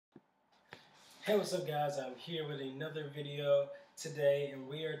Hey, what's up guys? I'm here with another video today and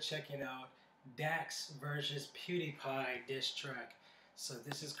we are checking out DAX versus Pewdiepie diss track. So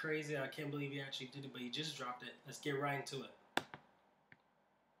this is crazy. I can't believe he actually did it, but he just dropped it. Let's get right into it.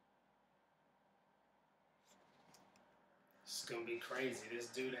 It's gonna be crazy. This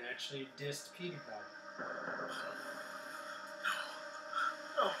dude actually dissed Pewdiepie.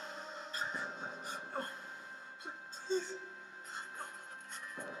 No. Please.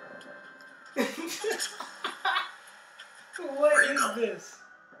 What is this?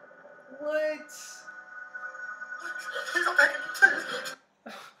 What? Please come back. Please.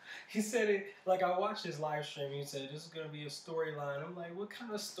 He said it like I watched his live stream. He said this is gonna be a storyline. I'm like, what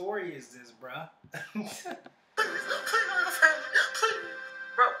kind of story is this, bruh? Please,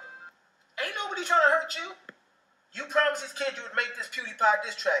 bro, ain't nobody trying to hurt you. You promised this kid you would make this Pewdiepie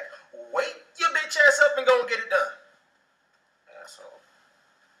diss track. Wake your bitch ass up and go and get it done. Asshole.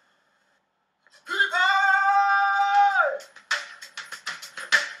 Pewdiepie!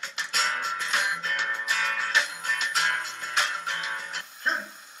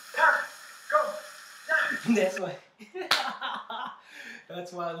 That's why.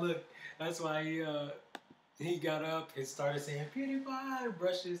 That's why. Look. That's why he got up and started saying PewDiePie,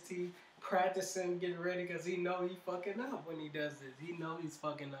 brushed his teeth, practicing, getting ready, because he know he fucking up when he does this. He know he's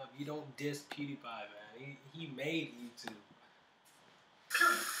fucking up. You don't diss PewDiePie, man. He made YouTube.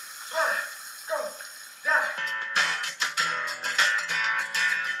 PewDiePie, go die.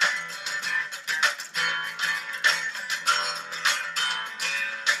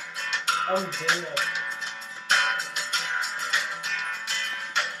 I'm dead.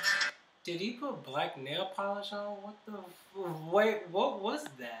 Did he put black nail polish on? What the? Wait, what was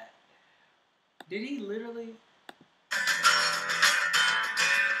that? Did he literally?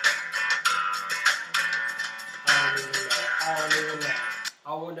 I don't even know.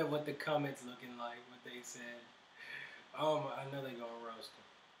 I wonder what the comments looking like, what they said. Oh, I know they're gonna roast him.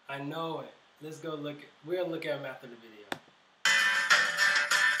 I know it. Let's go look. We'll look at him after the video.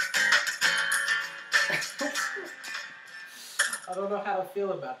 I don't know how to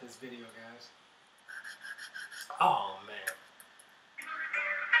feel about this video, guys. Oh, man.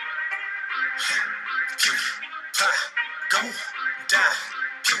 PewDiePie, go die.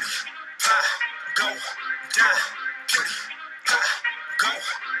 PewDiePie, go die. PewDiePie, go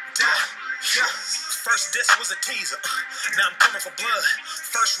die. Yeah. First diss was a teaser. Now I'm coming for blood.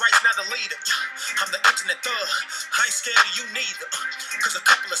 First rights, now the leader. I'm the internet thug. I ain't scared of you neither. Cause a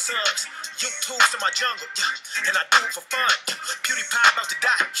couple of subs. YouTube's in my jungle. And I do it for fun. PewDiePie about to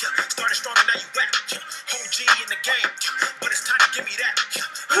die. Started strong and now you whack. Whole G in the game. But it's time to give me that.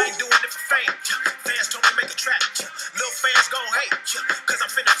 I ain't doing it for fame. Fans told me make a track. Little fans gon' hate. Cause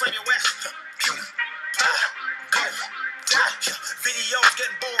I'm finna flame your ass. PewDiePie, go die. Videos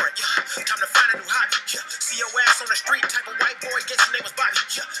getting boring. Time to find a new hobby. See your ass on the street, type of white boy, guess your name was Bobby.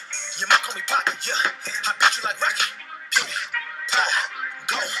 Your mom call me Poppy. I beat you like Rocky.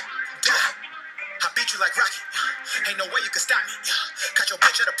 PewDiePie, go die. I beat you like Rocky. Ain't no way you can stop me. Caught your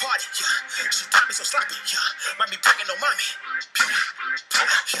bitch at a party. She taught me so sloppy. Might be pregnant on mommy.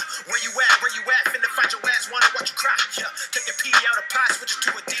 PewDiePie, where you at? Where you at? Finna find your ass, wanna watch you cry. Take the P out of pie, switch it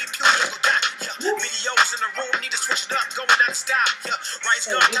to a D. Pewdie go die. Videos in the room, need to switch it up, going out of style. Rice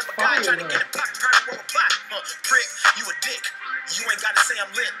gun type of guy trying to get it popped, probably won't reply. Prick, you a dick. You ain't gotta say I'm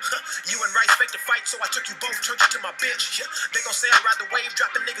lit. You and Rice faked the fight, so I took you both, turned you to my bitch. They gon' say I ride the wave,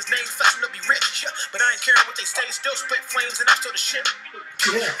 drop the niggas' names, flexing to be rich. But I ain't caring what they say, still split flames and I'm still the shit.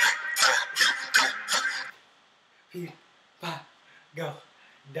 Yeah. PewDiePie, go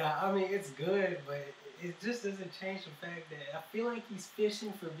die. I mean, it's good, but it just doesn't change the fact that I feel like he's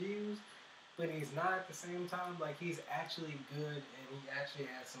fishing for views, but he's not at the same time. Like, he's actually good and he actually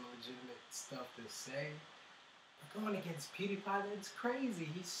has some legitimate stuff to say. But going against PewDiePie, that's crazy.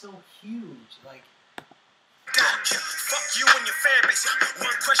 He's so huge. Like, fuck you and your fan base.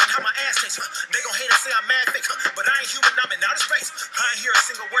 One question, how my ass tastes. They gon' hate and say I'm mad fake. But I ain't human, I'm in outer space. I ain't hear a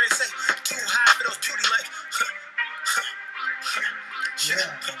single word they say. Too high for those Pewdie legs.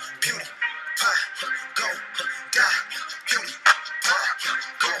 PewDiePie, go die. PewDiePie,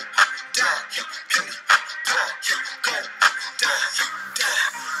 go die. PewDiePie, go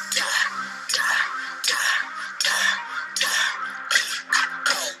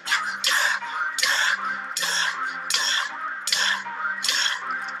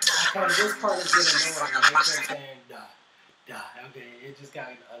this part is getting annoying. Like, just saying, die. Okay, it just got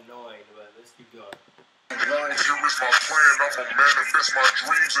annoying, but let's keep going. world, here is my plan. I'ma manifest my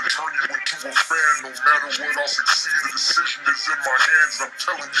dreams and turn you into a fan. No matter what, I'll succeed. The decision is in my hands. I'm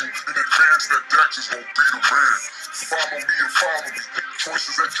telling you in advance that DAX is gonna be the man. Follow me and follow me.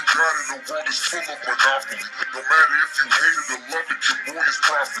 Choices that you got in the world is full of monopoly. No matter if you hate it or love it, your boy is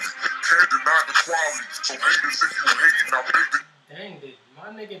profiting. Can't deny the quality. So haters, if you hate it, I beg the... Dang, did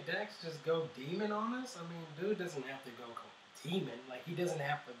my nigga Dax just go demon on us? I mean, dude doesn't have to go demon. Like, he doesn't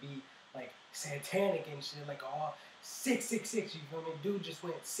have to be, like, satanic and shit. Like, all 666, you feel me? Dude just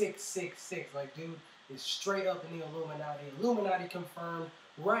went 666. Like, dude is straight up in the Illuminati. Illuminati confirmed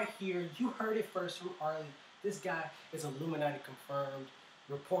right here. You heard it first from Arlie. This guy is Illuminati confirmed.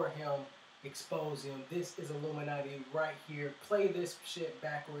 Report him. Expose him. This is Illuminati right here. Play this shit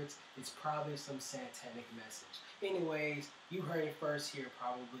backwards. It's probably some satanic message. Anyways, you heard it first here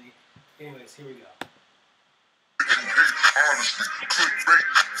probably. Anyways, here we go. Honestly, clickbait.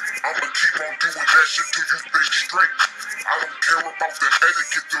 I'ma keep on doing that shit till you think straight. I don't care about the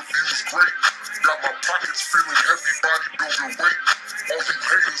etiquette, the view's great. Got my pockets feeling heavy, bodybuilding weight. All you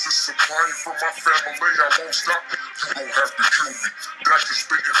haters is supplying for my family. I won't stop. You gon' have to kill me. That's just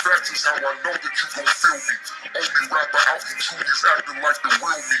spitting facts is how I know that you gon' feel me. Only rapper out in Tunis acting like the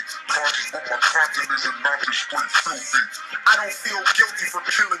real me. Conscious but my content isn't not just straight filthy. I don't feel guilty for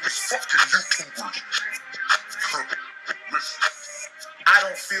killing these fucking YouTubers. Listen, I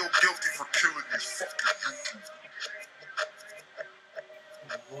don't feel guilty for killing these fucking YouTubers.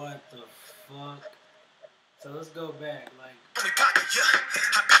 What the fuck? So let's go back, like... Only poppin', yeah.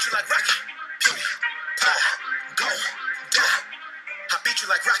 I beat you like Rocky. Pewdiepie, go, die. I beat you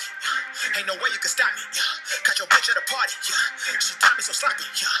like Rocky. Ain't no way you can stop me, yeah. Caught your bitch at a party, yeah. She taught me so sloppy,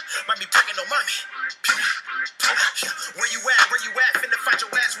 yeah. Might be breaking no mommy. Pewdiepie, yeah. Where you at? Where you at? Finna find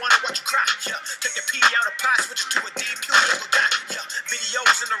your ass, wanna watch you cry, yeah. Take the P out of pie, switch it to a D, Pewdiepie, die, yeah.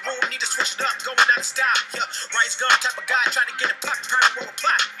 Videos in the room, need to switch it up, going out of style, yeah. Rice gun type of guy, trying to get it poppin', permanent won't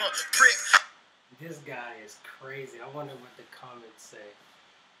reply, prick. This guy is crazy. I wonder what the comments say.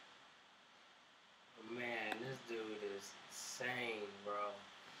 Man, this dude is insane, bro.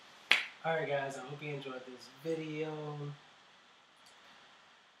 Alright guys, I hope you enjoyed this video.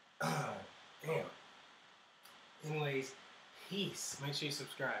 Damn. Anyways, peace. Make sure you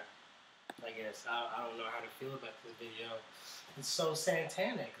subscribe. I guess. I don't know how to feel about this video. It's so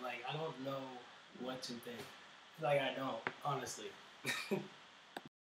satanic. Like, I don't know what to think. Like, I don't, honestly.